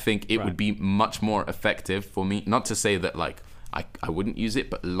it. I think it would be much more effective for me, not to say that like I wouldn't use it,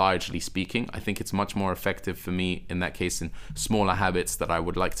 but largely speaking, I think it's much more effective for me in that case in smaller habits that I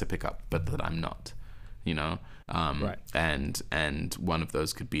would like to pick up, but that I'm not, and one of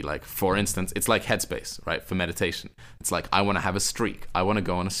those could be like, for instance, it's like Headspace, right? For meditation, it's like I want to have a streak. I want to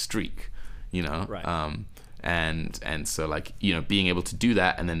go on a streak, and so like being able to do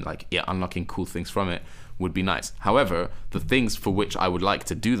that and then like unlocking cool things from it would be nice. However, the things for which I would like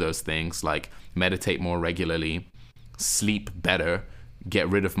to do those things, like meditate more regularly, sleep better, get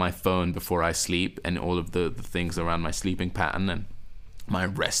rid of my phone before I sleep, and all of the things around my sleeping pattern and my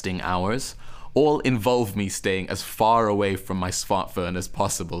resting hours, all involve me staying as far away from my smartphone as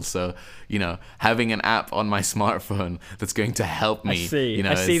possible. So, having an app on my smartphone that's going to help me,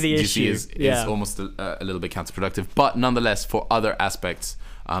 I see the issue. Is almost a little bit counterproductive. But nonetheless, for other aspects,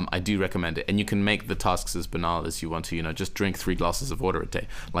 I do recommend it. And you can make the tasks as banal as you want to, just drink 3 glasses of water a day.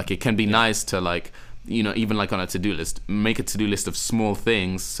 Like, it can be nice to like, even like on a to-do list, make a to-do list of small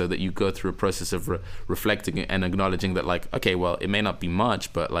things so that you go through a process of reflecting and acknowledging that like, okay, well, it may not be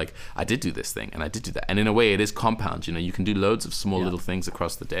much, but like I did do this thing and I did do that. And in a way it is compound, you can do loads of small little things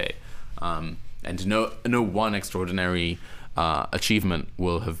across the day. And no one extraordinary achievement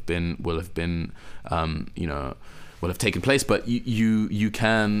will have taken place, but you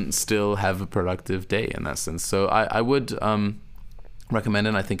can still have a productive day in that sense. So I would recommend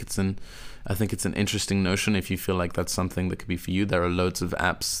it. I think it's an interesting notion. If you feel like that's something that could be for you, there are loads of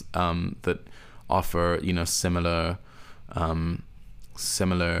apps that offer, you know, similar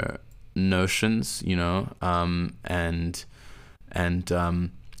notions, you know,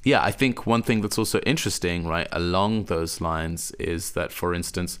 yeah, I think one thing that's also interesting, right, along those lines is that, for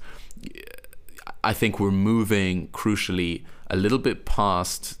instance, I think we're moving crucially a little bit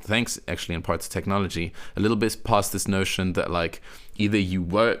past, thanks actually in part to technology, a little bit past this notion that like either you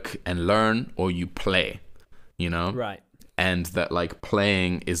work and learn or you play, you know? Right. And that like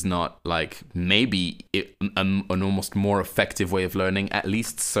playing is not like maybe an almost more effective way of learning at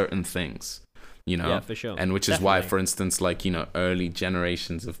least certain things, you know? Yeah, for sure. And which is Definitely. why, for instance, like, you know, early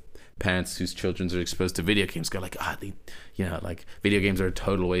generations of parents whose children are exposed to video games go like, you know, like video games are a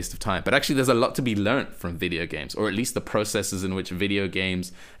total waste of time. But actually there's a lot to be learned from video games, or at least the processes in which video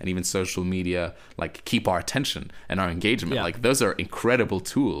games and even social media like keep our attention and our engagement. Yeah. Like those are incredible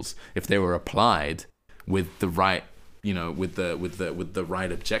tools if they were applied with the right, you know, with the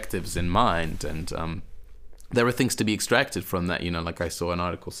right objectives in mind. And there are things to be extracted from that, you know, like I saw an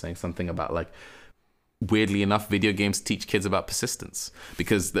article saying something about like, weirdly enough, video games teach kids about persistence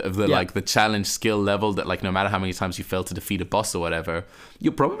because of the like the challenge skill level that like no matter how many times you fail to defeat a boss or whatever,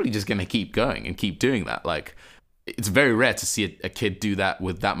 you're probably just going to keep going and keep doing that. Like it's very rare to see a kid do that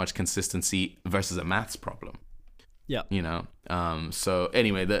with that much consistency versus a maths problem. Yeah. You know, so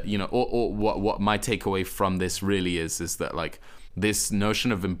anyway, that, you know, or what my takeaway from this really is that like this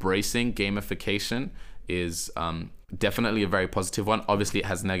notion of embracing gamification is definitely a very positive one. Obviously, it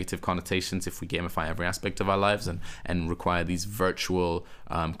has negative connotations if we gamify every aspect of our lives and require these virtual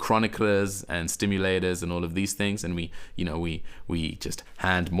chroniclers and stimulators and all of these things. And we just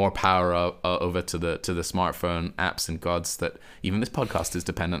hand more power over to the smartphone apps and gods that even this podcast is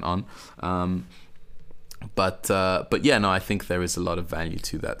dependent on. But yeah, no, I think there is a lot of value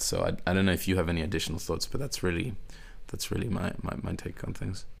to that. So I don't know if you have any additional thoughts, but that's really my take on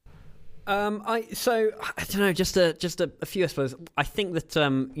things. I don't know, just a few, I suppose. I think that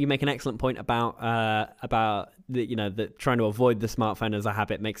you make an excellent point about the, you know, that trying to avoid the smartphone as a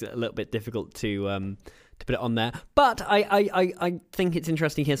habit makes it a little bit difficult to put it on there. But I think it's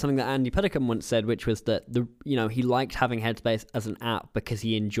interesting to hear something that Andy Puddicombe once said, which was that he liked having Headspace as an app because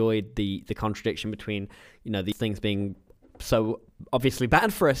he enjoyed the contradiction between, you know, these things being so obviously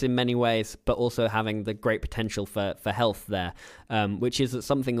bad for us in many ways, but also having the great potential for health there, which is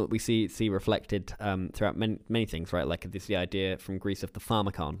something that we see reflected throughout many things, right? Like this the idea from Greece of the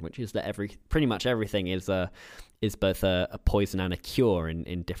pharmakon, which is that pretty much everything is both a poison and a cure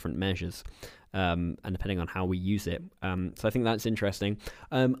in different measures, and depending on how we use it. So I think that's interesting.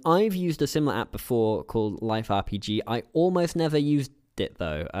 I've used a similar app before called Life RPG. I almost never used it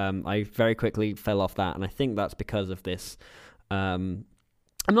though. I very quickly fell off that, and I think that's because of this. I'm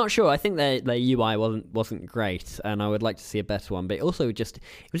not sure. I think their UI wasn't great, and I would like to see a better one. But it was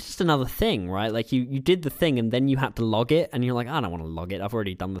just another thing, right? Like you did the thing, and then you had to log it, and you're like, I don't want to log it. I've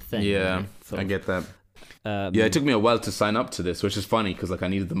already done the thing. Yeah, I get that. Yeah, it took me a while to sign up to this, which is funny because like I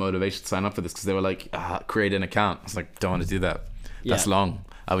needed the motivation to sign up for this because they were like, create an account. I was like, don't want to do that. That's long.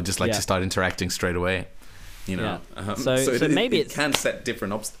 I would just like to start interacting straight away. You know, so maybe it can set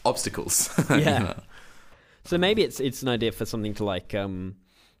different obstacles. Yeah. You know? So maybe it's an idea for something to like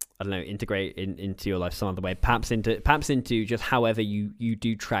I don't know, integrate into your life some other way. Perhaps into just however you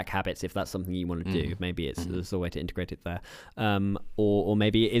do track habits, if that's something you want to do. Maybe there's a way to integrate it there. Or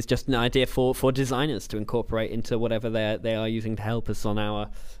maybe it is just an idea for designers to incorporate into whatever they are using to help us on our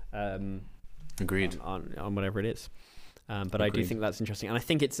Agreed on whatever it is. But Agreed. I do think that's interesting. And I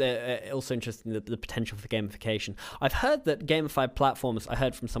think it's also interesting the potential for gamification. I've heard that gamified platforms, I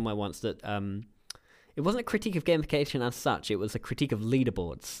heard from somewhere once that it wasn't a critique of gamification as such, it was a critique of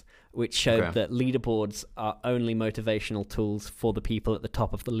leaderboards, which showed that leaderboards are only motivational tools for the people at the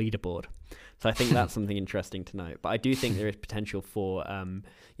top of the leaderboard. So I think that's something interesting to note. But I do think there is potential for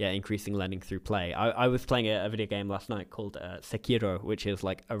increasing learning through play. I was playing a video game last night called Sekiro, which is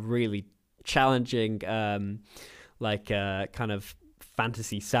like a really challenging kind of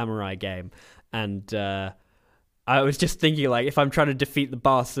fantasy samurai game, and I was just thinking, like, if I'm trying to defeat the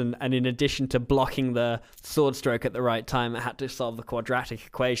boss and in addition to blocking the sword stroke at the right time, I had to solve the quadratic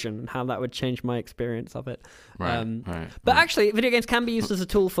equation and how that would change my experience of it. But actually, video games can be used as a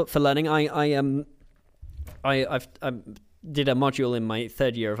tool for learning. I did a module in my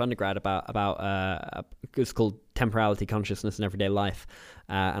third year of undergrad about it's called Temporality, Consciousness, and Everyday Life,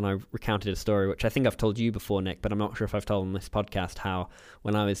 and I recounted a story which I think I've told you before, Nick, but I'm not sure if I've told on this podcast, how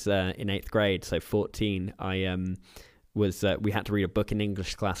when I was in 8th grade, so 14, I we had to read a book in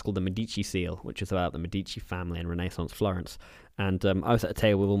English class called The Medici Seal, which is about the Medici family in Renaissance Florence, And I was at a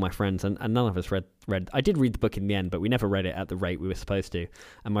table with all my friends, and none of us read. I did read the book in the end, but we never read it at the rate we were supposed to.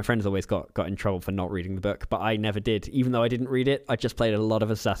 And my friends always got in trouble for not reading the book, but I never did. Even though I didn't read it, I just played a lot of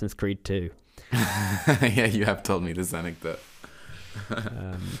Assassin's Creed 2. Yeah, you have told me this anecdote.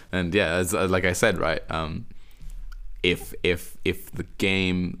 And yeah, as like I said, right? If the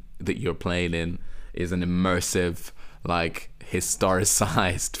game that you're playing in is an immersive, like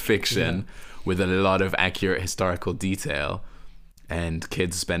historicized fiction with a lot of accurate historical detail, and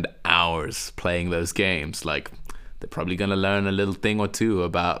kids spend hours playing those games, like they're probably gonna learn a little thing or two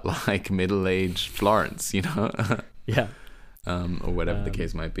about like middle-aged Florence, you know? Yeah. Or whatever the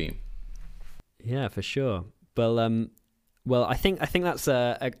case might be. Yeah, for sure. Well, I think that's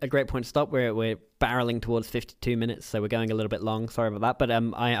a great point to stop. We're barreling towards 52 minutes, so we're going a little bit long. Sorry about that, but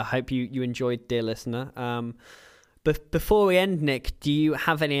I hope you enjoyed, dear listener. But before we end, Nick, do you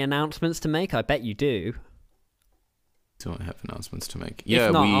have any announcements to make? I bet you do. Do I have announcements to make?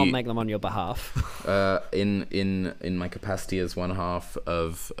 If not, I'll make them on your behalf. In my capacity as one half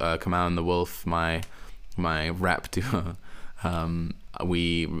of Kamau and the Wolf, my rap duo,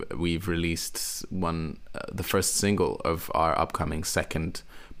 we've released the first single of our upcoming second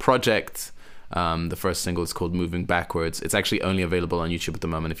project. The first single is called Moving Backwards. It's actually only available on YouTube at the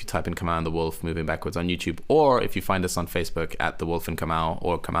moment. If you type in Kamau and the Wolf, Moving Backwards on YouTube, or if you find us on Facebook at The Wolf and Kamau,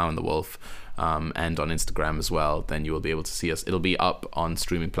 or Kamau and the Wolf, and on Instagram as well, then you will be able to see us. It'll be up on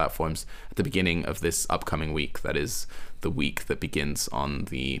streaming platforms at the beginning of this upcoming week. That is the week that begins on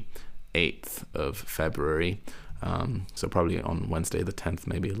the 8th of February. So probably on Wednesday the 10th,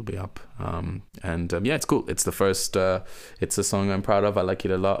 maybe it'll be up. Yeah, it's cool. It's the first, it's a song I'm proud of. I like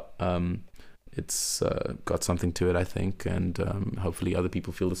it a lot. It's got something to it, I think, and hopefully other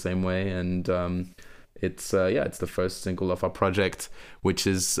people feel the same way. And it's the first single of our project, which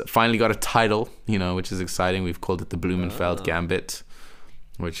has finally got a title, which is exciting. We've called it the Blumenfeld Gambit,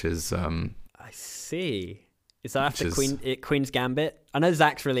 which is I see. Is that after Queen's Gambit? I know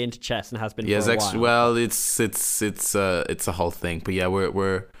Zach's really into chess and has been for a while. Well, it's a whole thing. But yeah,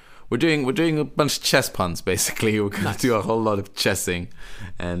 we're doing a bunch of chess puns basically. We're gonna do a whole lot of chessing,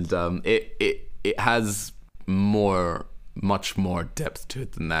 and it has much more depth to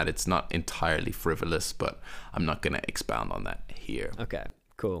it than that. It's not entirely frivolous, but I'm not gonna expound on that here. Okay,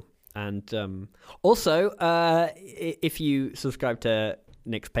 cool. And also, if you subscribe to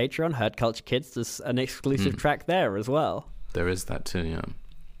Nick's Patreon, Herd Culture Kids, there's an exclusive track there as well. There is that too,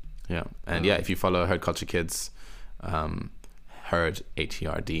 yeah. And if you follow Herd Culture Kids, Herd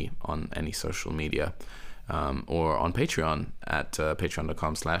HERD on any social media, or on Patreon at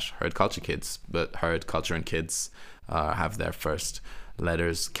patreon.com/HerdCultureKids, but Herd Culture and Kids have their first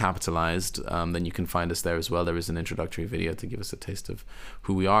letters capitalized, then you can find us there as well. There is an introductory video to give us a taste of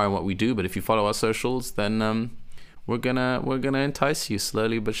who we are and what we do. But if you follow our socials, then we're gonna entice you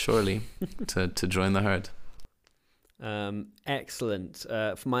slowly but surely to join the herd. Excellent.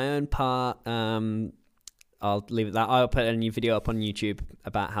 For my own part, I'll leave it at that. I'll put a new video up on YouTube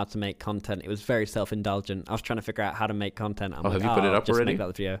about how to make content. It was very self-indulgent. I was trying to figure out how to make content. Have you put it up already? Make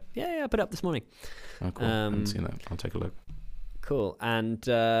that video. Yeah, I put it up this morning. Oh, cool. I haven't seen that. I'll take a look. Cool. And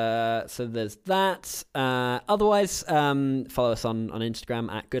so there's that. Otherwise, follow us on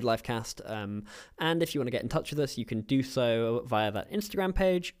Instagram at GoodLifeCast. And if you want to get in touch with us, you can do so via that Instagram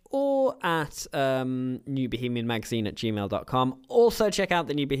page or at New Bohemian Magazine at gmail.com. Also, check out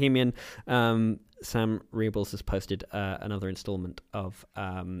the New Bohemian. Sam Rebels has posted another installment of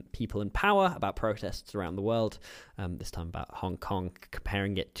People in Power about protests around the world, this time about Hong Kong,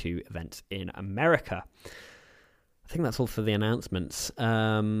 comparing it to events in America. I think that's all for the announcements.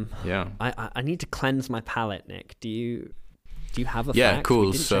 I need to cleanse my palate, Nick. Do you have a fact? Yeah, cool.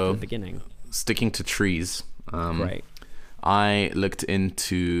 We didn't check at the beginning. Sticking to trees. Great. I looked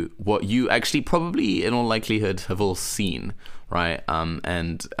into what you actually probably in all likelihood have all seen, right?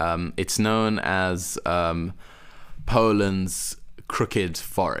 And it's known as Poland's crooked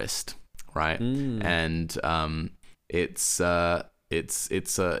forest, right? And it's a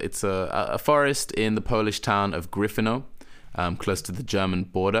forest in the Polish town of Gryfino, close to the German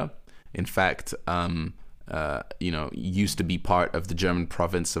border. In fact, used to be part of the German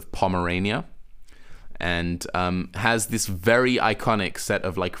province of Pomerania, and has this very iconic set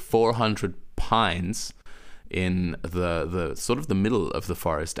of like 400 pines in the sort of the middle of the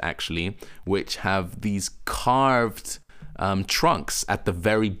forest, actually, which have these carved trunks at the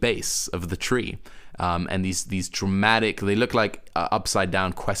very base of the tree. And these dramatic, they look like upside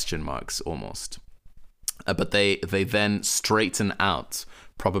down question marks almost, but they then straighten out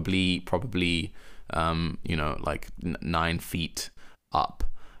probably like 9 feet up,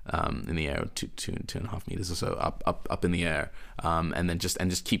 in the air, 2.5 meters or so up in the air, and then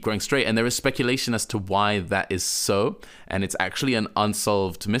just keep growing straight. And there is speculation as to why that is so, and it's actually an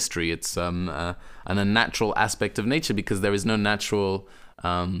unsolved mystery. It's an unnatural aspect of nature, because there is no natural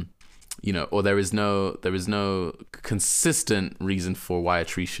or there is no consistent reason for why a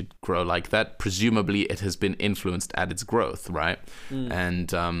tree should grow like that. Presumably, it has been influenced at its growth, right?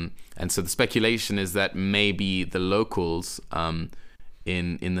 And so the speculation is that maybe the locals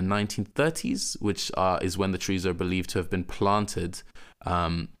in the 1930s, which is when the trees are believed to have been planted,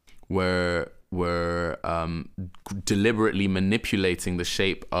 were deliberately manipulating the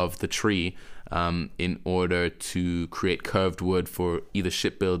shape of the tree in order to create curved wood for either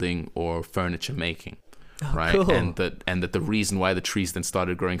shipbuilding or furniture making, right? Cool. And that the reason why the trees then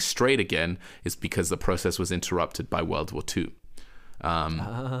started growing straight again is because the process was interrupted by World War II.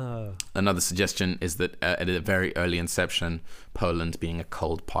 Another suggestion is that at a very early inception, Poland being a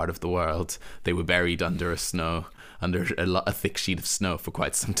cold part of the world, they were buried under a thick sheet of snow for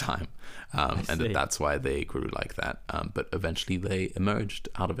quite some time, and that's why they grew like that. But eventually they emerged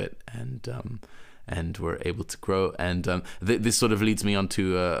out of it and were able to grow. And this sort of leads me on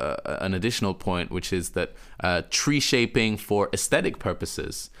to an additional point, which is that tree shaping for aesthetic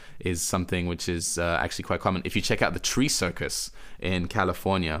purposes is something which is actually quite common. If you check out the Tree Circus in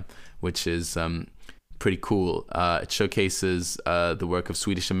California, which is pretty cool, it showcases the work of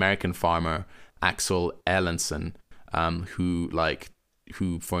Swedish-American farmer Axel Erlandsson, who,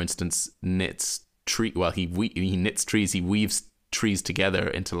 for instance, knits he knits trees. He weaves trees together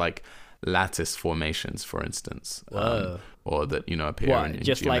into like lattice formations, for instance, or that appear in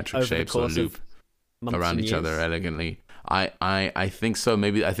geometric shapes or loop around each other elegantly. I think so.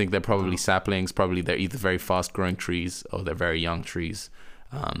 I think they're probably saplings. Probably they're either very fast growing trees or they're very young trees.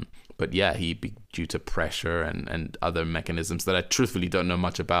 But yeah, due to pressure and other mechanisms that I truthfully don't know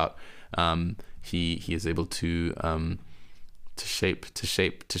much about, he is able to shape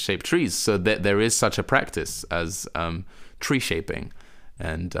trees. So that there is such a practice as tree shaping,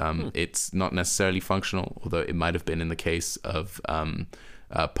 and it's not necessarily functional, although it might have been in the case of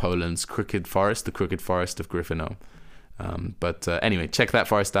Poland's crooked forest, the crooked forest of Gryfino. But anyway, check that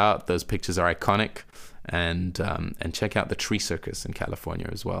forest out. Those pictures are iconic, and check out the Tree Circus in California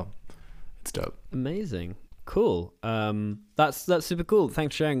as well. It's dope. Amazing. Cool. That's super cool.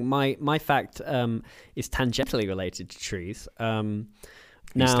 Thanks for sharing. My fact is tangentially related to trees. Now,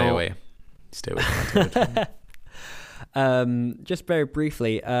 stay away. Stay away. Just very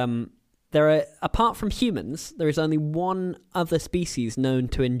briefly, apart from humans, there is only one other species known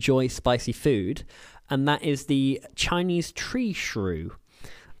to enjoy spicy food, and that is the Chinese tree shrew.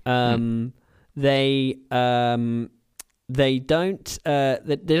 They don't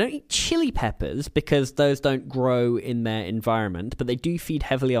eat chili peppers because those don't grow in their environment, but they do feed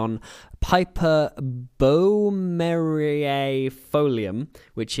heavily on Piper beaumeriifolium,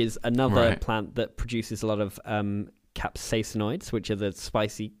 which is another plant that produces a lot of capsaicinoids, which are the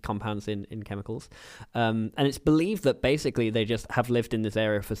spicy compounds in chemicals. And it's believed that basically they just have lived in this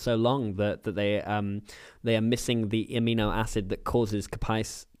area for so long that they are missing the amino acid that causes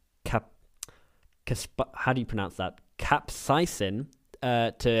how do you pronounce that? Capsaicin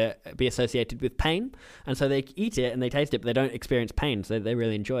to be associated with pain, and so they eat it and they taste it, but they don't experience pain, so they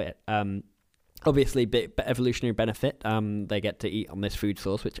really enjoy it. Obviously, bit evolutionary benefit. They get to eat on this food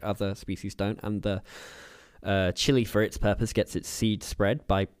source, which other species don't, and the chili, for its purpose, gets its seed spread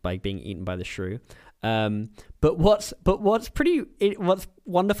by being eaten by the shrew. But what's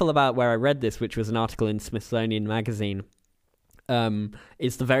wonderful about where I read this, which was an article in Smithsonian Magazine,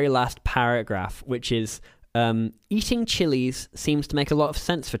 is the very last paragraph, which is eating chilies seems to make a lot of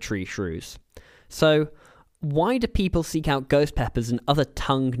sense for tree shrews. So why do people seek out ghost peppers and other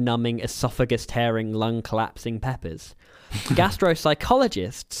tongue-numbing, esophagus-tearing, lung-collapsing peppers?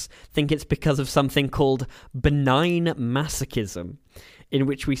 Gastropsychologists think it's because of something called benign masochism, in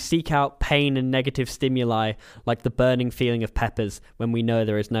which we seek out pain and negative stimuli like the burning feeling of peppers when we know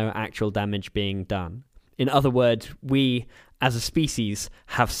there is no actual damage being done. In other words, we, as a species,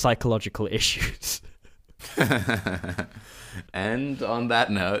 have psychological issues. And on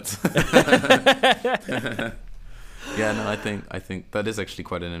that note, I think that is actually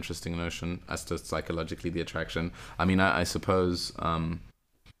quite an interesting notion as to psychologically the attraction. I mean, I suppose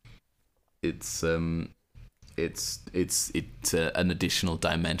it's an additional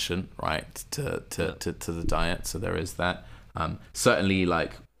dimension, right, to the diet. So there is that. Certainly,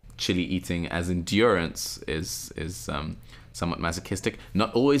 like chili eating as endurance is somewhat masochistic,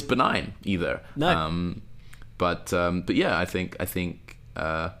 not always benign either. No. But yeah, I think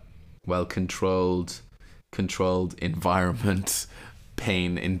well controlled environment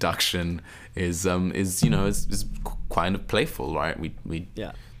pain induction is kind of playful, right? We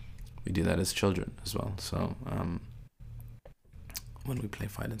do that as children as well. So when we play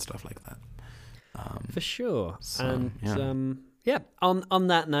fight and stuff like that, for sure. So, and on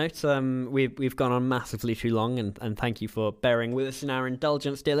that note, we've gone on massively too long, and thank you for bearing with us in our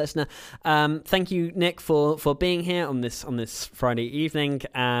indulgence, dear listener. Thank you, Nick, for being here on this Friday evening,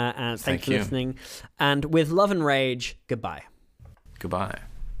 and thanks for listening. And with love and rage, goodbye. Goodbye.